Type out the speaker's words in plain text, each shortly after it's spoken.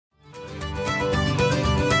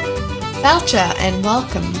Valcha and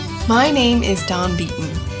welcome. My name is Dawn Beaton.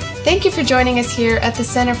 Thank you for joining us here at the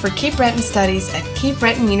Centre for Cape Breton Studies at Cape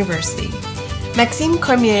Breton University. Maxim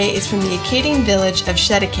Cormier is from the Acadian village of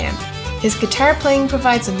Cheticamp. His guitar playing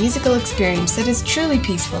provides a musical experience that is truly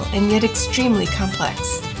peaceful and yet extremely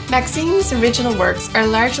complex. Maxim's original works are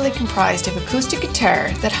largely comprised of acoustic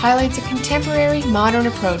guitar that highlights a contemporary, modern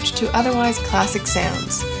approach to otherwise classic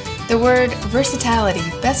sounds. The word versatility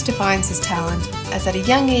best defines his talent, as at a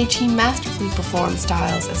young age he masterfully performed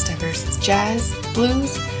styles as diverse as jazz,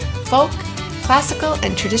 blues, folk, classical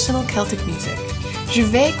and traditional Celtic music.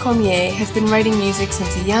 Gervais Cormier has been writing music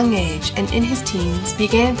since a young age and in his teens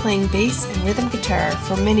began playing bass and rhythm guitar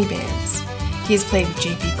for many bands. He has played with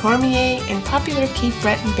J.P. Cormier and popular Cape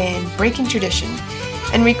Breton band Breaking Tradition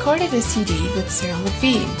and recorded a CD with Cyril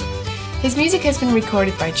McVie. His music has been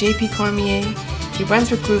recorded by J.P. Cormier. He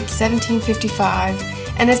runs with group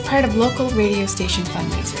 1755 and is part of local radio station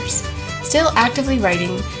fundraisers. Still actively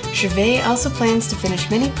writing, Gervais also plans to finish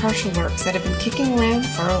many partial works that have been kicking around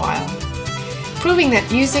for a while. Proving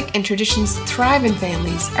that music and traditions thrive in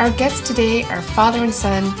families, our guests today are father and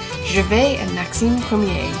son, Gervais and Maxim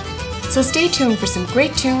Cormier. So stay tuned for some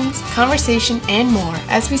great tunes, conversation, and more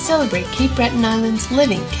as we celebrate Cape Breton Island's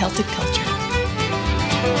living Celtic culture.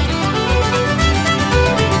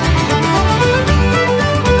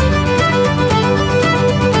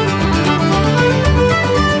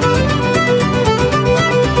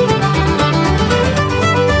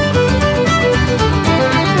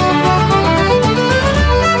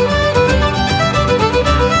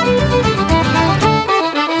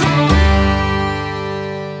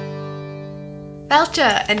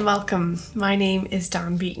 And welcome. My name is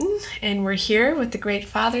Dawn Beaton, and we're here with the great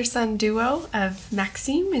father-son duo of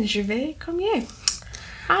Maxim and Gervais Cormier.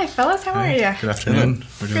 Hi, fellas. How are you? Good afternoon.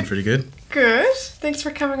 We're doing pretty good. Good. Thanks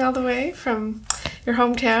for coming all the way from your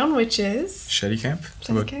hometown, which is Cheticamp.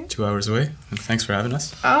 About 2 hours away. And thanks for having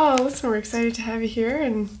us. Oh, listen, we're excited to have you here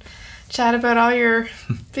and chat about all your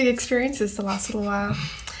big experiences the last little while.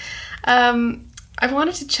 I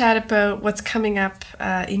wanted to chat about what's coming up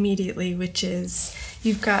immediately, which is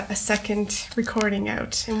you've got a second recording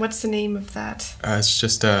out. And what's the name of that? It's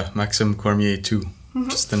just Maxim Cormier 2,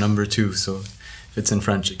 just the number 2. So if it's in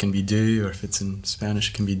French, it can be deux, or if it's in Spanish,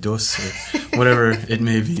 it can be dos, or whatever it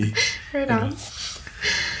may be. Right on.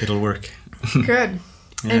 It'll work. Good.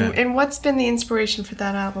 Yeah. And what's been the inspiration for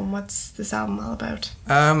that album? What's this album all about?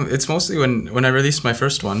 It's mostly when I released my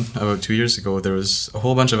first one about 2 years ago, there was a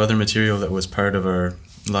whole bunch of other material that was part of our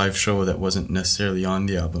live show that wasn't necessarily on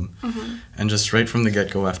the album. And just right from the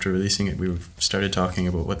get-go after releasing it, we started talking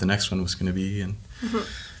about what the next one was going to be, and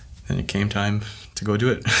then it came time to go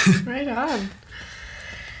do it. Right on.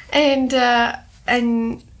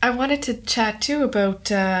 And I wanted to chat too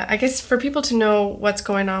about, I guess for people to know what's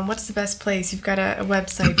going on, what's the best place? You've got a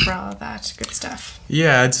website for all of that good stuff.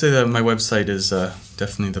 Yeah, I'd say that my website is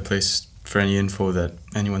definitely the place for any info that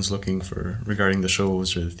anyone's looking for regarding the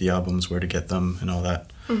shows or the albums, where to get them and all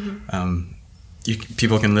that.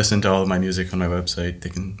 People can listen to all of my music on my website. They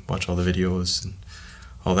can watch all the videos and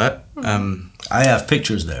all that. I have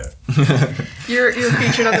pictures there. You're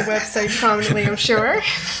featured on the website prominently, I'm sure.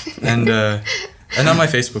 And on my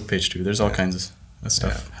Facebook page too. There's all kinds of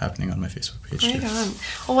stuff happening on my Facebook page too. Right on.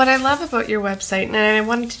 Well, what I love about your website, and I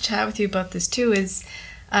wanted to chat with you about this too, is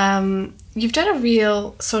you've done a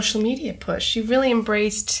real social media push. You've really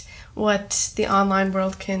embraced what the online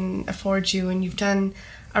world can afford you, and you've done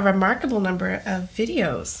a remarkable number of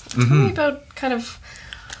videos. Tell me about kind of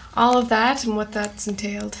all of that and what that's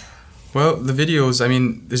entailed. Well, the videos, I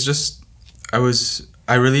mean, it's just,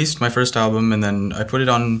 I released my first album and then I put it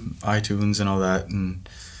on iTunes and all that, and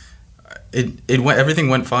it went, everything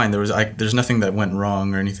went fine. There's nothing that went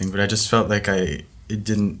wrong or anything, but I just felt like it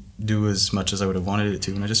didn't do as much as I would have wanted it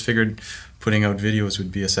to, and I just figured putting out videos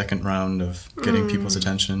would be a second round of getting people's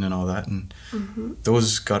attention and all that, and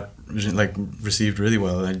those got received really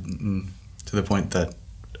well, to the point that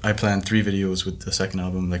I planned 3 videos with the second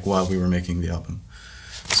album, like while we were making the album.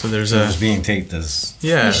 So there's it was being taped as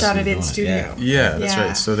you shot it in studio. Yeah, that's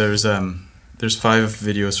right. So there's 5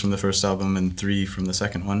 videos from the first album and 3 from the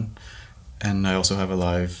second one, and I also have a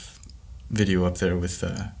live video up there with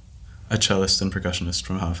a cellist and percussionist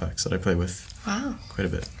from Halifax that I play with. Wow, quite a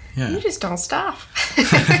bit. Yeah, you just don't stop.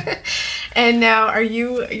 And now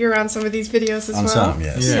you're on some of these videos as well? On some,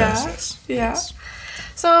 yes. Yes.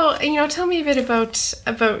 So, tell me a bit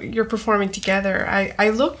about your performing together. I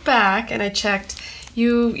looked back and I checked.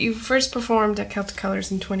 You first performed at Celtic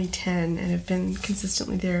Colours in 2010 and have been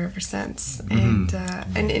consistently there ever since, and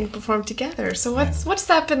performed together. So what's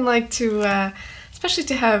that been like to, especially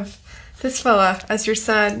to have this fella as your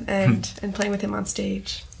son and playing with him on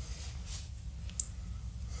stage?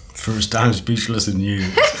 First time speechless in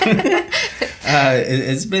years.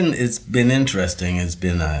 It's been interesting. It's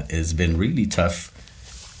been really tough.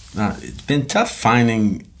 It's been tough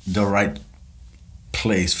finding the right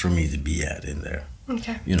place for me to be at in there.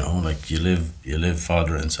 Okay. You know, like you live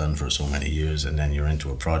father and son for so many years, and then you're into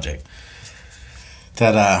a project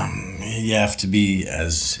that you have to be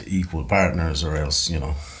as equal partners, or else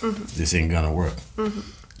this ain't gonna work.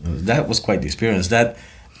 That was quite the experience.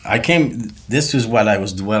 This was what I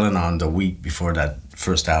was dwelling on the week before that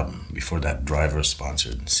first album, before that driver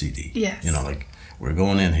sponsored CD. Yes. You know, like, we're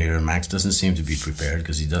going in here, Max doesn't seem to be prepared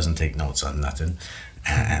because he doesn't take notes on nothing.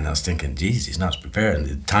 And I was thinking, geez, he's not prepared. And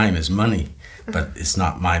the time is money, but it's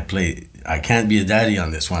not my play. I can't be a daddy on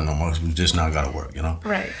this one no more. We've just not got to work, you know?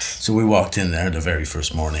 Right. So we walked in there the very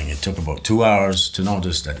first morning. It took about 2 hours to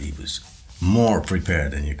notice that he was more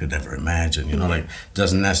prepared than you could ever imagine. You know, like,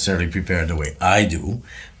 doesn't necessarily prepare the way I do,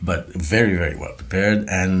 but very, very well prepared.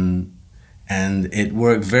 And it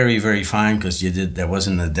worked very, very fine because there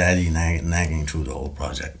wasn't a daddy nagging through the whole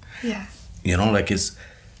project. Yeah. You know, like,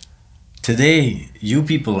 today, you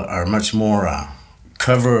people are much more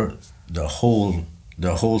cover the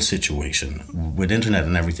whole situation. With internet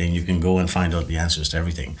and everything, you can go and find out the answers to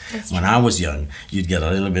everything. That's when true. I was young, you'd get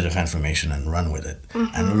a little bit of information and run with it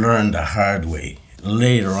and learn the hard way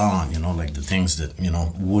later on, like the things that,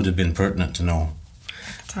 would have been pertinent to know.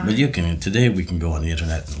 But today we can go on the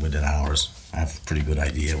internet and within hours have a pretty good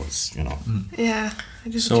idea what's, Yeah.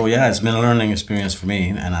 So yeah, it's been a learning experience for me,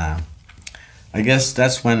 and I guess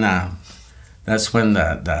that's when the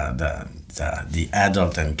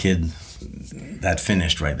adult and kid that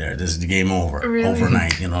finished right there. This is the game over. Really?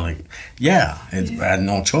 Overnight. I had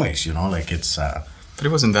no choice. It's. But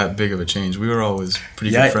it wasn't that big of a change. We were always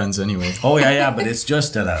pretty good friends anyway. Oh yeah. But it's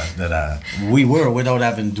just that we were, without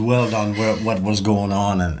having dwelled on what was going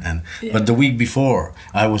on, and but the week before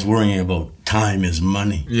I was worrying about time is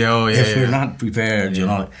money. If you're not prepared,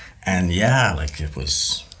 and it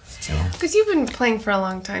was. Because you've been playing for a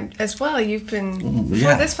long time as well. You've been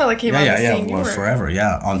before this fella came on the scene. Well, forever.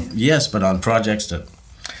 But on projects that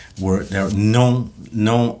were there,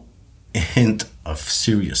 no hint of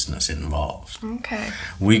seriousness involved. Okay.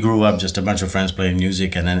 We grew up just a bunch of friends playing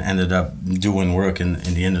music, and then ended up doing work in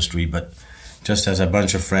the industry, but just as a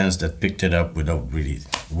bunch of friends that picked it up without really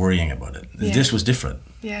worrying about it. Yeah. This was different.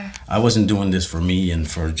 Yeah. I wasn't doing this for me and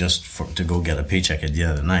to go get a paycheck at the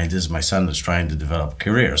end of the night. This is my son that's trying to develop a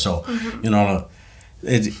career. So,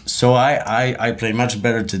 I play much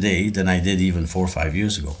better today than I did even 4 or 5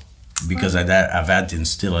 years ago, because I've had to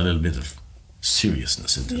instill a little bit of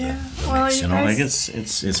seriousness into the mix.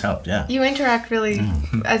 It's helped. Yeah. You interact really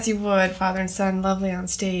as you would, father and son, lovely on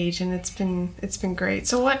stage, and it's been great.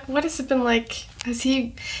 So what has it been like? Has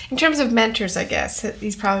he, in terms of mentors, I guess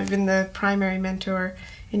he's probably been the primary mentor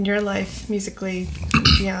in your life, musically and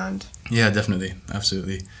beyond? Yeah, definitely,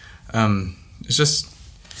 absolutely. It's just,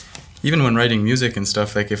 even when writing music and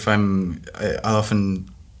stuff, like it'll often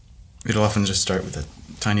just start with a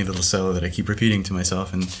tiny little solo that I keep repeating to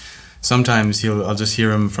myself, and sometimes I'll just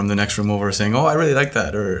hear him from the next room over saying, "Oh, I really like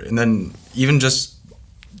that," and then even just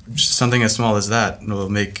something as small as that will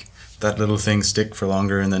make that little thing stick for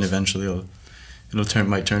longer, and then eventually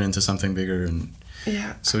might turn into something bigger. And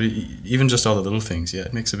so even just all the little things,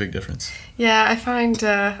 it makes a big difference. Yeah, I find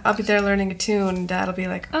I'll be there learning a tune, and Dad will be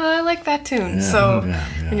like, "Oh, I like that tune."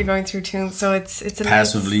 When you're going through tunes, so it's a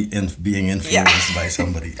passively being influenced by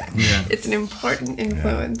somebody. It's an important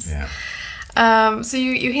influence. So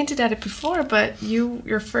you hinted at it before, but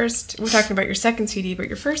we're talking about your second CD, but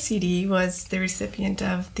your first CD was the recipient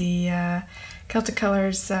of the Celtic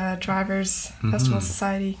Colours Drivers Festival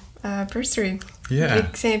Society bursary.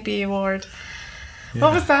 Big St. B award.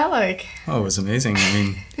 What was that like? Oh, it was amazing. I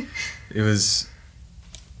mean,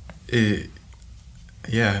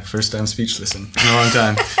 first time speechless in a long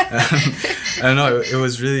time. I know it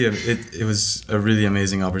was really a really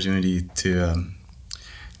amazing opportunity to.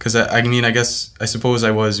 Because I suppose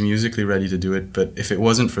I was musically ready to do it, but if it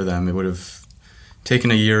wasn't for them, it would have taken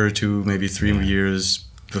a year or two, maybe 3 years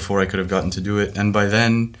before I could have gotten to do it. And by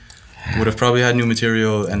then, would have probably had new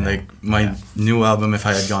material, and my new album, if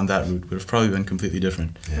I had gone that route, would have probably been completely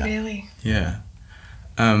different. Yeah. Really? Yeah.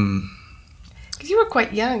 Because you were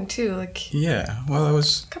quite young too, Well, I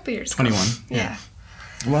was a couple years 21. ago. Yeah.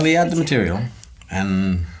 Well, he had the material,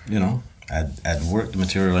 and had worked the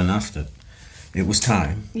material enough that it was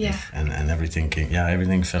time. Yeah. And everything came. Yeah,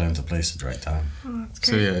 everything fell into place at the right time. Oh, that's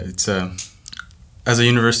So great. it's as a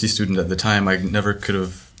university student at the time, I never could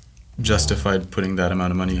have justified putting that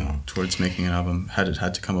amount of money towards making an album had it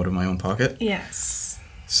had to come out of my own pocket. Yes.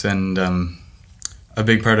 And a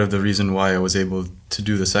big part of the reason why I was able to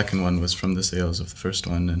do the second one was from the sales of the first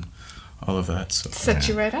one and all of that. So set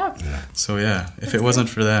you right up. Yeah. So yeah, if it wasn't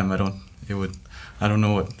for them, I don't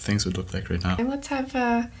know what things would look like right now. And let's have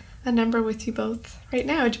a number with you both right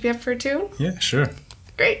now. Would you be up for a tune? Yeah, sure.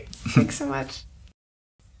 Great. Thanks so much.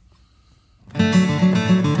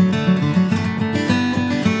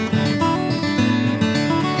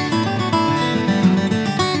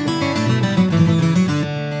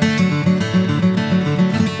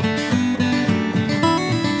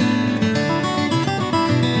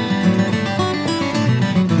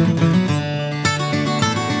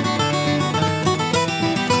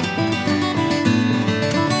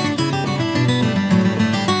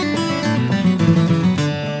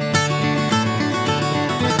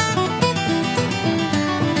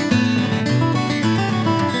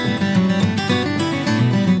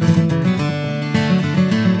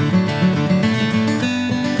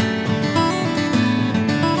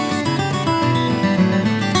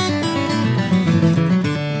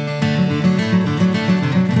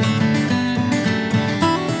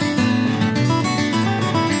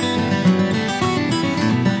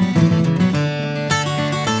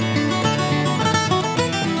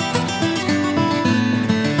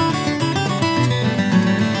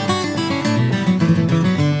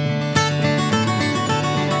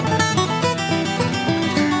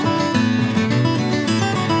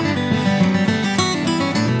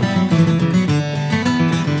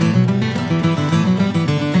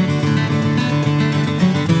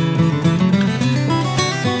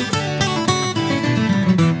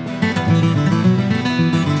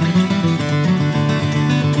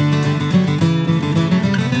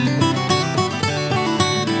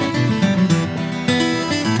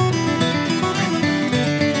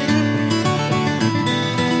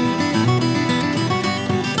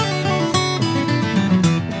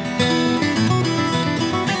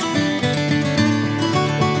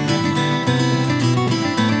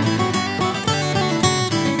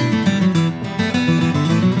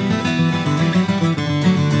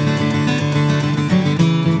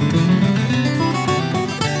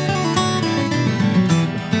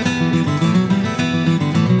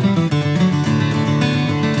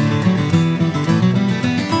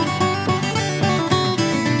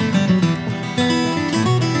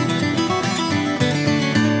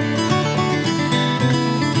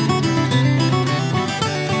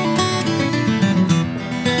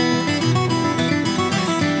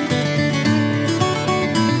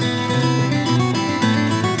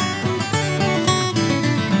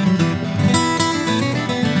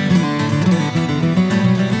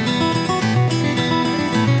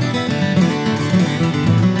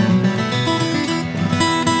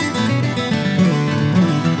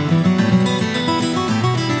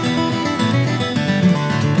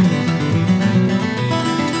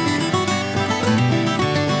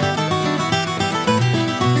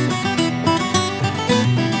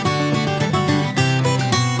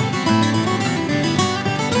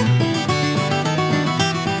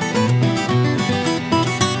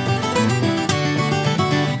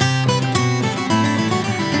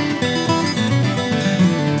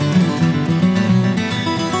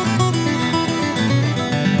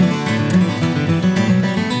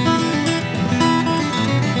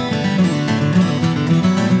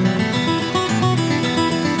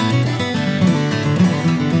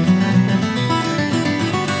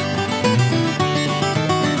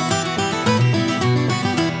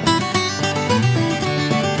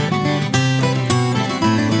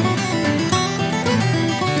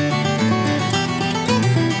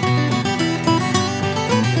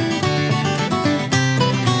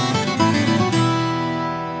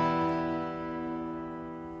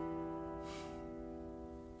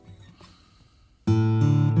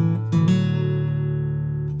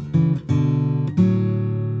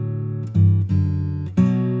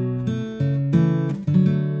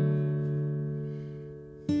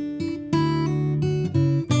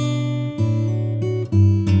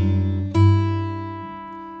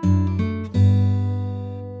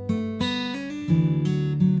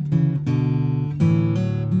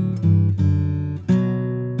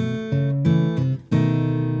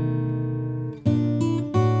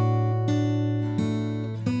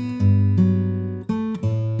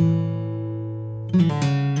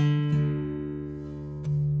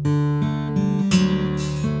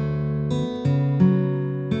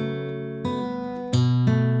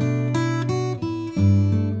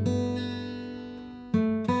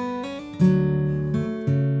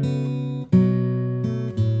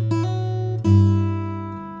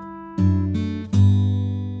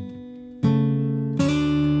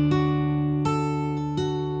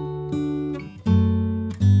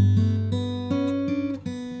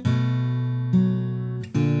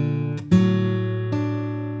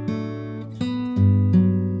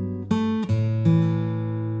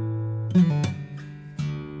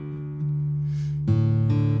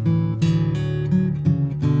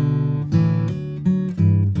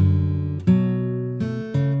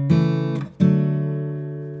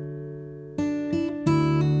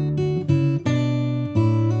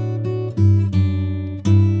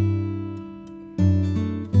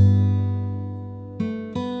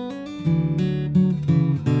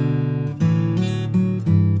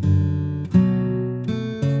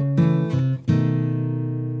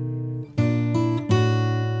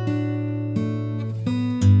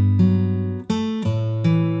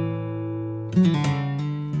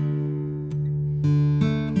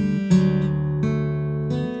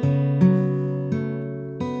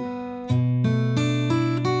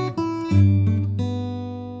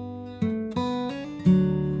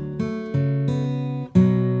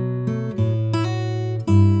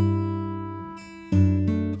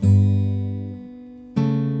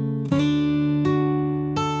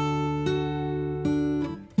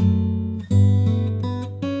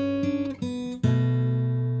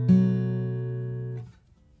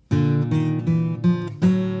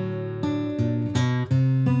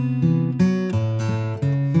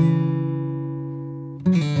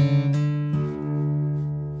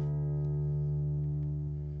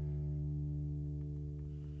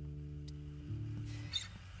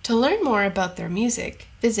 To learn more about their music,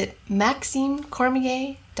 visit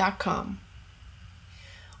maximcormier.com.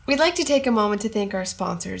 We'd like to take a moment to thank our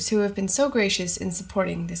sponsors who have been so gracious in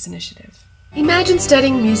supporting this initiative. Imagine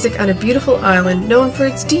studying music on a beautiful island known for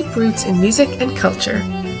its deep roots in music and culture.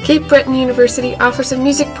 Cape Breton University offers a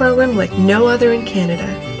music program like no other in Canada.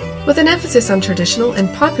 With an emphasis on traditional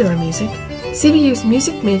and popular music, CBU's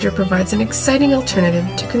music major provides an exciting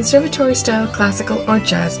alternative to conservatory-style classical or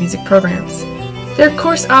jazz music programs. Their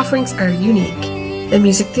course offerings are unique. The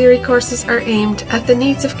music theory courses are aimed at the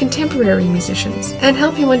needs of contemporary musicians and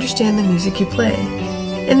help you understand the music you play.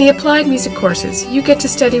 In the applied music courses, you get to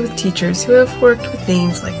study with teachers who have worked with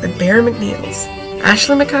names like the Bear McNeils,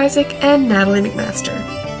 Ashley McIsaac, and Natalie McMaster.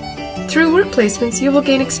 Through work placements, you will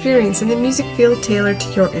gain experience in the music field tailored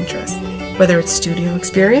to your interests, whether it's studio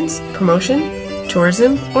experience, promotion,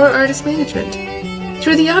 tourism, or artist management.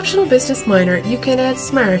 Through the optional business minor, you can add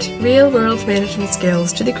smart, real-world management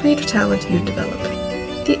skills to the creative talent you develop.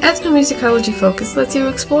 The ethnomusicology focus lets you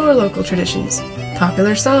explore local traditions,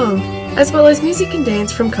 popular song, as well as music and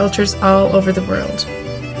dance from cultures all over the world.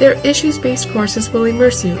 Their issues-based courses will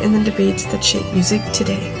immerse you in the debates that shape music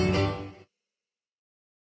today.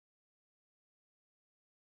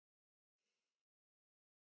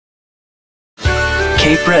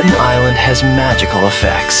 Cape Breton Island has magical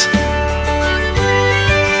effects.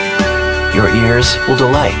 Your ears will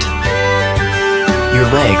delight. Your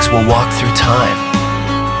legs will walk through time.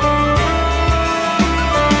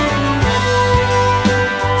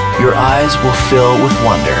 Your eyes will fill with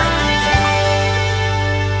wonder.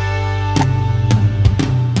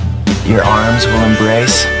 Your arms will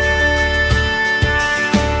embrace.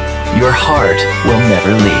 Your heart will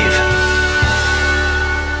never leave.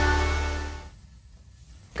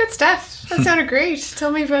 Good stuff. That sounded great.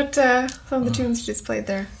 Tell me about some of the tunes you just played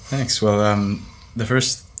there. Thanks. Well, the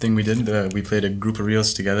first thing we did, we played a group of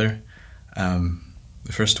reels together.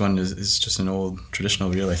 The first one is just an old traditional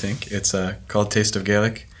reel, I think. It's called Taste of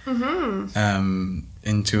Gaelic.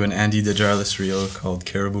 Into an Andy de Jarlis reel called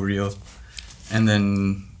Caribou Reel. And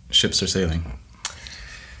then Ships Are Sailing.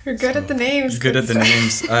 You're good at the names. Good at the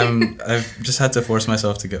names. I've just had to force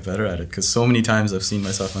myself to get better at it because so many times I've seen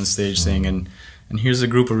myself on stage saying, and here's a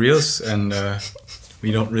group of reels, and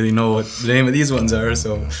we don't really know what the name of these ones are,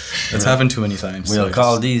 so that's happened too many times. We'll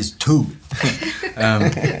call these two.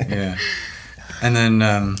 Yeah. And then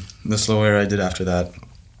the slow air I did after that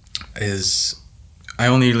is, I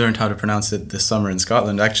only learned how to pronounce it this summer in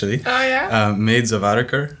Scotland, actually. Oh, yeah? Maids of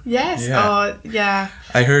Atterker. Yes. Yeah. Oh, yeah.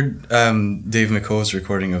 I heard Dave McCo's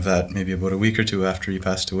recording of that maybe about a week or two after he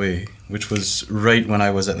passed away, which was right when I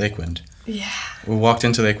was at Lakewind. Yeah. We walked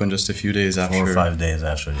into Lakewind just a few days after. 4 or 5 days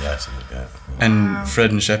after the accident, yeah. And Wow.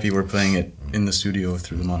 Fred and Sheppy were playing it in the studio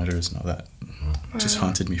through the monitors and all that. It just Wow.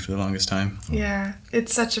 haunted me for the longest time. Yeah.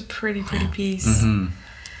 It's such a pretty piece. Mm-hmm.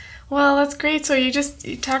 Well, that's great. So you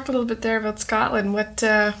talked a little bit there about Scotland. What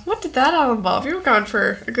did that all involve? You were gone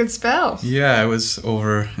for a good spell. Yeah, I was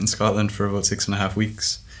over in Scotland for about 6.5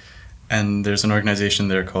 weeks. And there's an organisation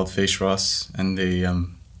there called Fèis Ross, and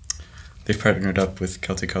they've partnered up with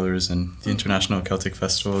Celtic Colours and the International Celtic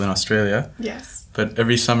Festival in Australia. Yes. But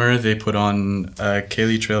every summer they put on a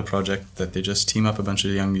Cayley Trail project that they just team up a bunch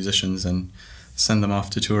of young musicians and send them off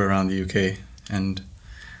to tour around the UK. And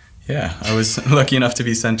yeah, I was lucky enough to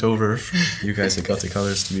be sent over for you guys at Celtic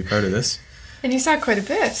Colours to be part of this. And you saw quite a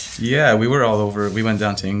bit. Yeah, we were all over. We went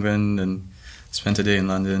down to England and spent a day in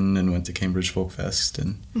London and went to Cambridge Folk Fest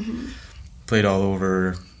and played all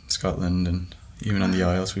over Scotland and even on the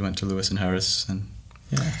Isles. We went to Lewis and Harris and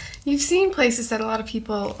yeah. You've seen places that a lot of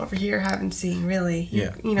people over here haven't seen, really.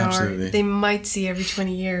 Yeah, you know, absolutely. Or they might see every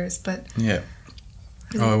 20 years, but... Yeah.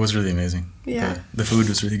 Oh, it was really amazing. Yeah. The food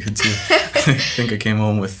was really good too. I think I came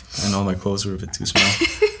home with, and all my clothes were a bit too small.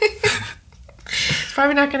 It's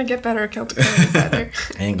probably not going to get better at Celtic Colours either.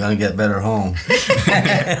 Ain't gonna get better home.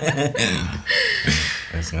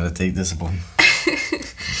 It's gonna take discipline.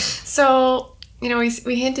 So, you know,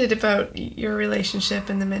 we hinted about your relationship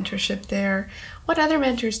and the mentorship there. What other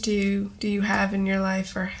mentors do you have in your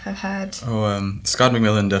life or have had? Oh, Scott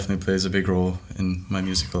McMillan definitely plays a big role in my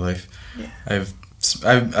musical life. Yeah.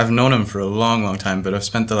 I've known him for a long, long time, but I've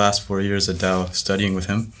spent the last 4 years at Dal studying with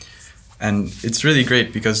him. And it's really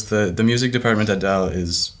great because the music department at Dal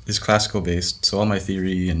is classical based, so all my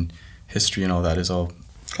theory and history and all that is all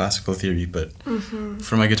classical theory. But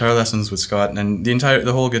for my guitar lessons with Scott and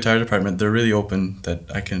the whole guitar department, they're really open that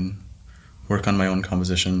I can work on my own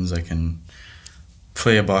compositions. I can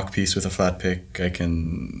play a Bach piece with a flat pick. I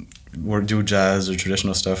can do jazz or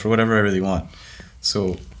traditional stuff or whatever I really want.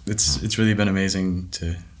 So it's really been amazing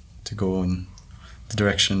to go in the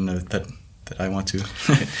direction that I want to.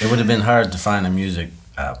 It would have been hard to find a music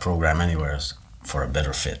program anywhere for a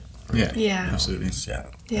better fit. Really. Yeah. Absolutely.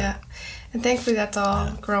 Yeah. And thankfully that's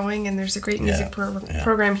all growing, and there's a great music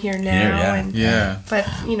program here now. But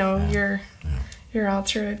you know, you're all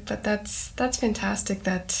through it. But that's fantastic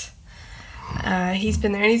that he's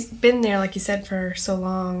been there, and he's been there, like you said, for so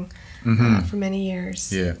long, for many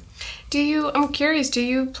years. Yeah. I'm curious, do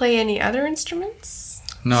you play any other instruments?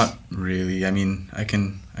 Not really. I mean, I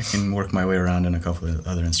can work my way around in a couple of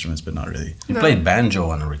other instruments, but not really. You played banjo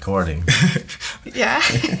on a recording. Yeah.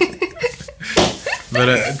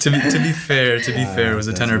 But to be fair, it was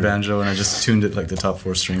a tenor banjo, and I just tuned it like the top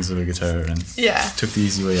 4 strings of a guitar, and took the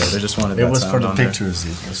easy way out. I just wanted that sound on there. It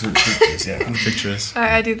was for the pictures, yeah. And pictures.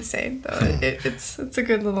 I do the same, though. It's a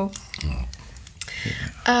good little...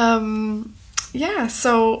 Yeah,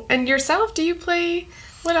 so, and yourself, do you play...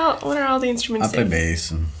 What are all the instruments? I play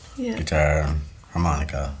bass and guitar and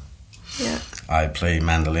harmonica. Yeah. I play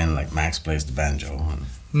mandolin like Max plays the banjo. And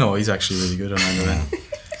no, he's actually really good on mandolin.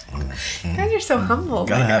 You guys are so humble.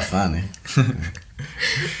 Gotta have fun, eh?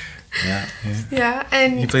 Yeah,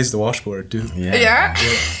 and... He plays the washboard, too. Yeah?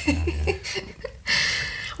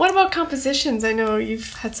 What about compositions? I know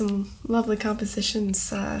you've had some lovely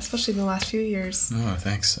compositions, especially in the last few years. Oh,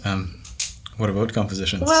 thanks. What about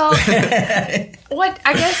compositions? Well,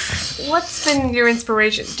 what's been your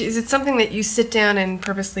inspiration? Is it something that you sit down and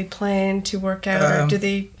purposely plan to work out, or do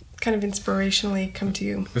they kind of inspirationally come to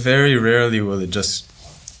you? Very rarely will it just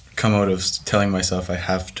come out of telling myself I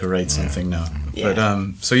have to write something now. Yeah.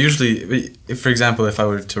 But so usually, for example, if I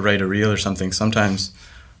were to write a reel or something, sometimes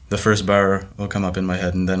the first bar will come up in my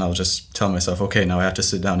head, and then I'll just tell myself, okay, now I have to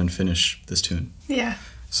sit down and finish this tune. Yeah.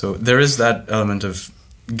 So there is that element of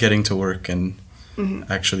getting to work and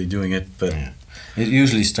actually doing it, but it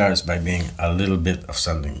usually starts by being a little bit of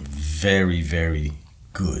something very, very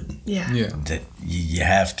good. Yeah. That you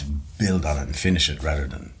have to build on it and finish it rather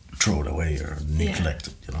than throw it away or neglect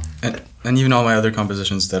it, you know. And even all my other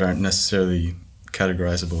compositions that aren't necessarily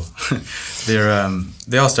categorizable,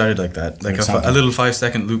 they all started like that, like a little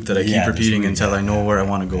 5-second loop that I keep repeating until I know where I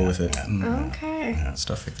want to go with it. Okay.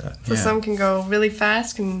 Stuff like that. So some can go really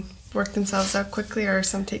fast and work themselves out quickly, or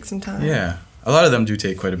some take some time. Yeah, a lot of them do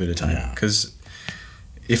take quite a bit of time, because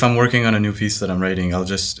if I'm working on a new piece that I'm writing,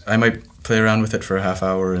 I might play around with it for a half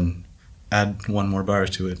hour and add one more bar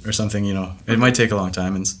to it or something, you know. It might take a long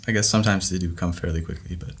time, and I guess sometimes they do come fairly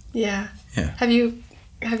quickly, but yeah. Have you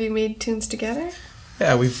made tunes together?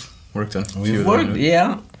 Yeah, we've worked on a few We've worked,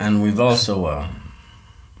 and we've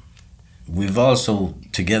also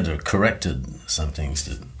together corrected some things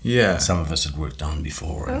that some of us had worked on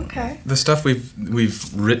before. Okay. The stuff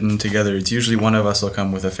we've written together, it's usually one of us will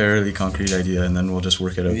come with a fairly concrete idea, and then we'll just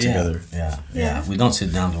work it out together. Yeah. We don't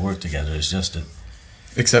sit down to work together. It's just that.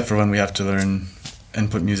 Except for when we have to learn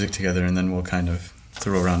and put music together, and then we'll kind of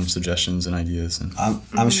throw around suggestions and ideas. And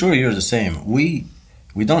I'm sure you're the same. We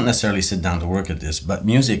don't necessarily sit down to work at this, but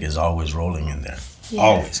music is always rolling in there. Yeah.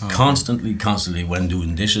 Always, constantly, when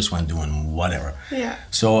doing dishes, when doing whatever. Yeah.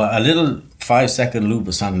 So a little 5-second loop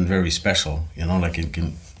is something very special, you know, like it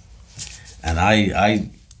can. And I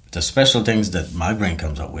the special things that my brain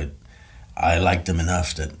comes up with, I like them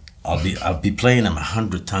enough that I'll be playing them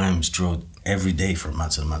 100 times throughout every day for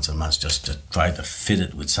months and months and months, just to try to fit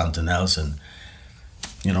it with something else, and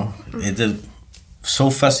you know, so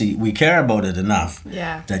fussy. We care about it enough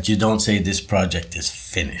Yeah. that you don't say this project is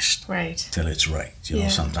finished Right. till it's right. You know, Yeah.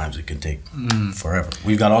 sometimes it can take forever.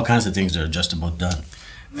 We've got all kinds of things that are just about done,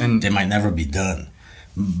 And they might never be done.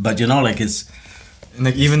 But you know, like it's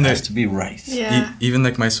like even it has the to be right. Yeah. even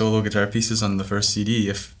like my solo guitar pieces on the first CD,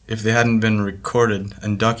 if they hadn't been recorded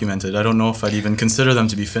and documented, I don't know if I'd even consider them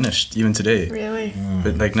to be finished even today. Really?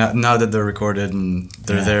 But like now that they're recorded and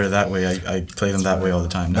they're Yeah. there that way, I play them that way all the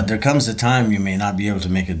time. But there comes a time you may not be able to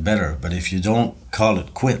make it better. But if you don't call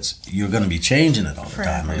it quits, you're going to be changing it all the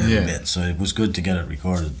time a Forever. little Yeah. bit. So it was good to get it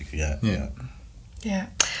recorded. Yeah. Yeah. Yeah.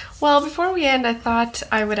 Well, before we end, I thought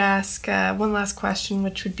I would ask one last question,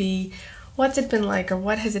 which would be, what's it been like, or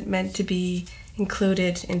what has it meant to be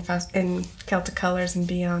included in Celtic Colours and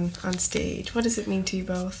be on stage? What does it mean to you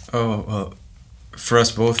both? Oh, well, for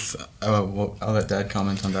us both, well, I'll let Dad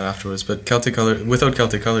comment on that afterwards, but without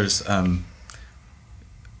Celtic Colours,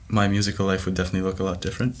 my musical life would definitely look a lot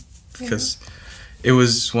different, because it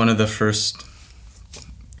was one of the first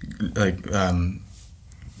like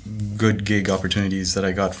good gig opportunities that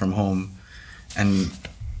I got from home, and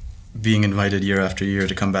being invited year after year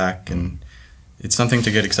to come back, and it's something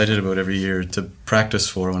to get excited about every year, to practice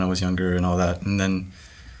for when I was younger and all that, and then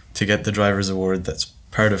to get the Driver's Award that's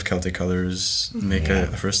part of Celtic Colours, make a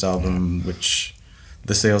first album, which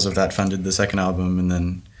the sales of that funded the second album, and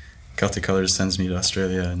then Celtic Colours sends me to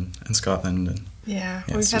Australia and Scotland. And Yeah, Yeah,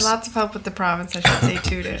 we've it's had just- lots of help with the province, I should say,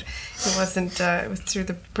 too. It wasn't, it was through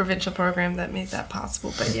the provincial program that made that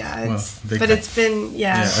possible. But yeah, Well, it's been,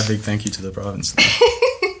 yeah, a big thank you to the province.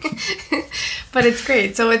 but it's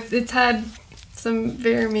great. So it's had some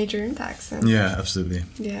very major impacts. Then. Yeah, absolutely.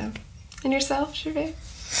 Yeah. And yourself, Gervais?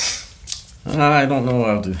 I don't know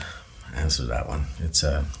how to answer that one. It's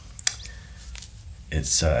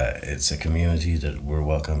a community that we're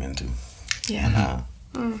welcome into. Yeah.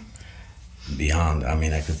 Beyond, I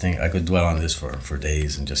mean, I could dwell on this for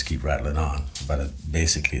days and just keep rattling on. But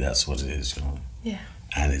basically, that's what it is, you know. Yeah.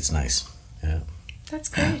 And it's nice. Yeah. That's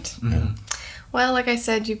great. Mhm. Well, like I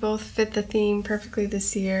said, you both fit the theme perfectly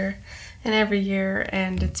this year and every year,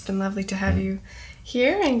 and it's been lovely to have you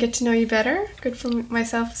here and get to know you better. Good for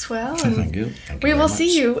myself as well. And Thank you. Thank you we very will much.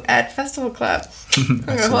 see you at Festival Club. I'm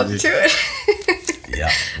going to hold you to it. Yeah,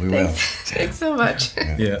 we will. Thanks so much.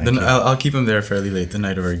 Yeah, Thank then you. I'll keep him there fairly late the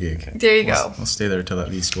night of our gig. There you go. I'll stay there till at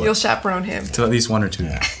least You'll chaperone him. till at least 1 or 2.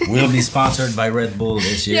 Yeah. We'll be sponsored by Red Bull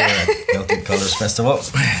this year Yeah. at Celtic Colours Festival.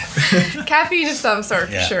 Caffeine of some sort,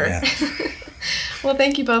 for Yeah, sure. yeah. Well,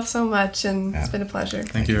 thank you both so much, and it's Yeah. been a pleasure.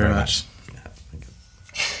 Thank you very much. Yeah, thank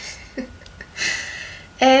you.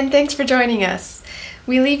 And thanks for joining us.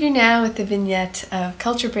 We leave you now with the vignette of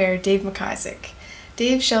Culture Bear Dave McIsaac.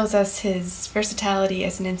 Dave shows us his versatility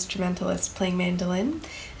as an instrumentalist playing mandolin,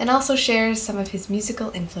 and also shares some of his musical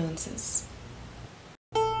influences.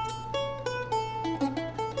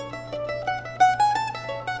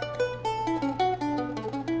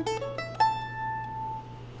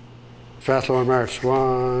 Fast Lord March.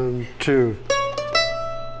 1, 2.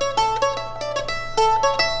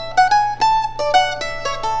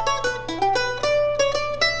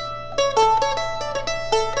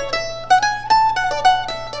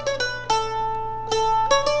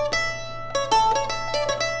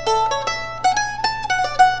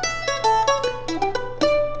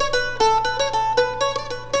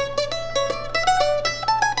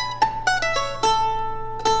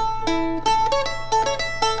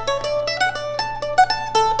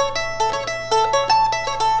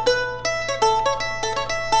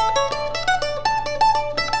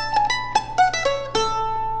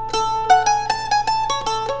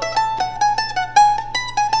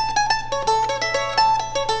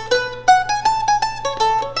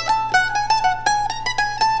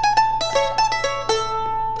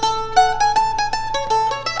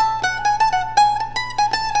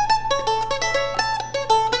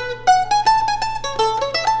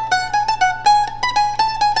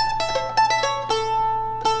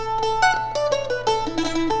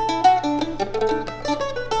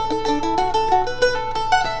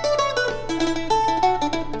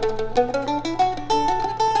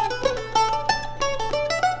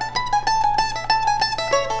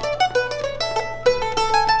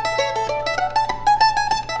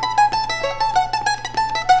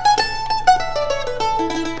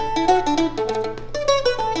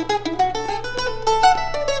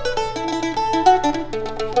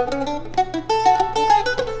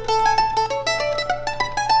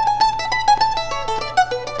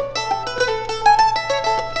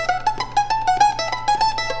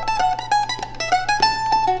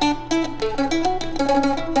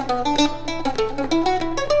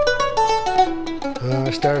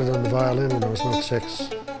 6.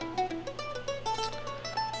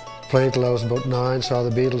 Played till I was about 9, saw the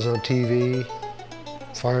Beatles on TV,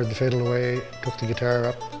 fired the fiddle away, took the guitar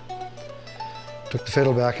up, took the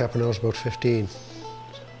fiddle back up when I was about 15.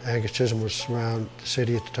 Angus Chisholm was around the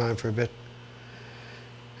city at the time for a bit.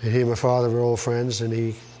 And he and my father were old friends, and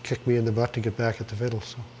he kicked me in the butt to get back at the fiddle.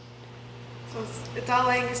 So it's all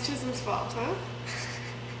Angus Chisholm's fault, huh?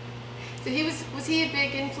 So was he a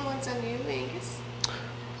big influence on you, Angus?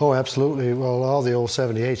 Oh, absolutely. Well, all the old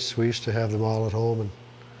 78s, we used to have them all at home. And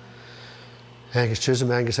Angus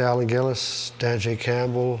Chisholm, Angus Allen Gillis, Dan J.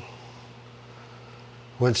 Campbell,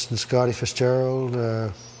 Winston Scotty Fitzgerald,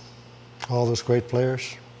 all those great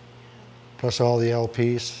players, plus all the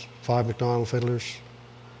LPs, 5 McDonald fiddlers.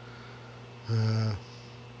 I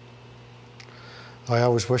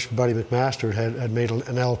always wished Buddy McMaster had made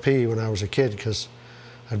an LP when I was a kid, because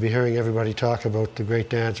I'd be hearing everybody talk about the great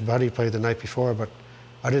dance Buddy played the night before, but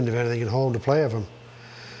I didn't have anything at home to play of him.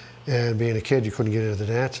 And being a kid, you couldn't get into the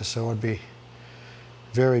dances, so I'd be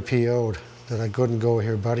very PO'd that I couldn't go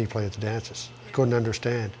hear Buddy play at the dances. I couldn't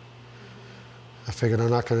understand. I figured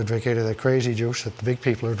I'm not going to drink any of that crazy juice that the big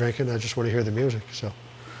people are drinking. I just want to hear the music. So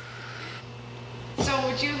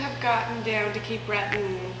would you have gotten down to Cape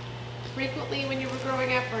Breton frequently when you were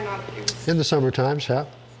growing up, or not? In the summer times, yeah.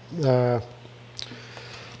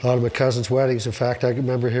 A lot of my cousins' weddings. In fact, I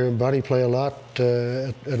remember hearing Buddy play a lot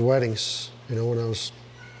at weddings. You know, when I was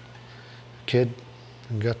a kid,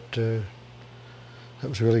 and that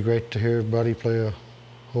was really great to hear Buddy play a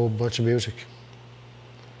whole bunch of music.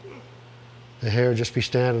 The hair would just be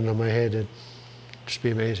standing on my head. It'd just be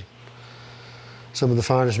amazing. Some of the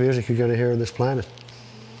finest music you're going to hear on this planet.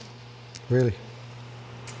 Really.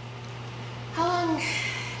 How long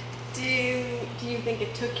do you think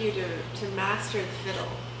it took you to master the fiddle?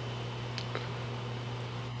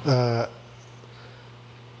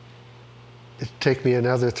 It'd take me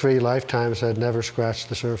another 3 lifetimes. I'd never scratched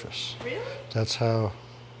the surface. Really? That's how.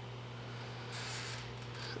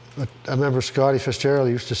 I remember Scotty Fitzgerald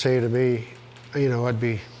used to say to me, you know, I'd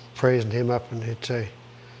be praising him up, and he'd say,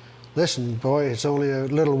 "Listen, boy, it's only a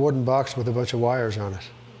little wooden box with a bunch of wires on it."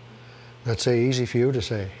 And I'd say, "Easy for you to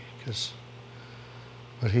say,"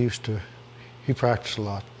 but he practiced a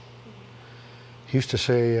lot. He used to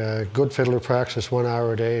say, good fiddler practices 1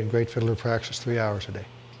 hour a day, and great fiddler practices 3 hours a day.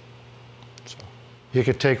 So you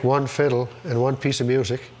could take one fiddle and one piece of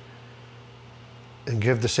music and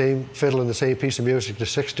give the same fiddle and the same piece of music to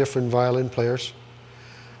 6 different violin players,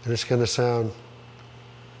 and it's going to sound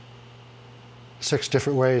 6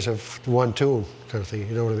 different ways of one tune, kind of thing,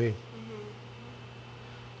 you know what I mean?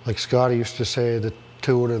 Like Scotty used to say, the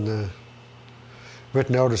tune and the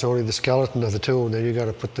written out is only the skeleton of the tune, then you got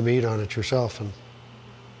to put the meat on it yourself, and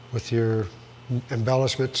with your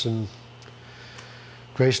embellishments and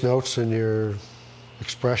grace notes and your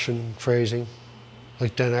expression, phrasing.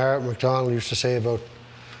 Like Denard MacDonald used to say about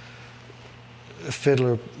a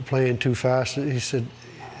fiddler playing too fast. He said,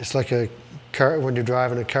 it's like a car, when you're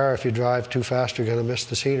driving a car, if you drive too fast, you're going to miss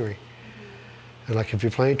the scenery. And like if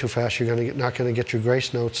you're playing too fast, you're not going to get your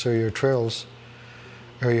grace notes or your trills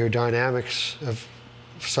or your dynamics of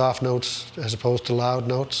soft notes as opposed to loud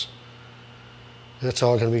notes. That's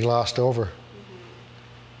all going to be glossed over.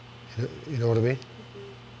 You know what I mean?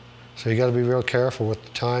 So you got to be real careful with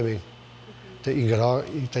the timing that you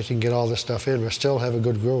can get all this stuff in, but still have a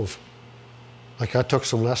good groove. Like I took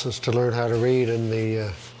some lessons to learn how to read, and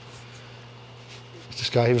this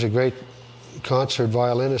guy, he was a great concert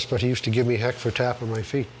violinist, but he used to give me heck for tapping my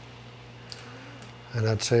feet. And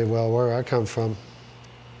I'd say, well, where I come from,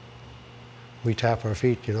 we tap our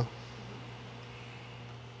feet, you know.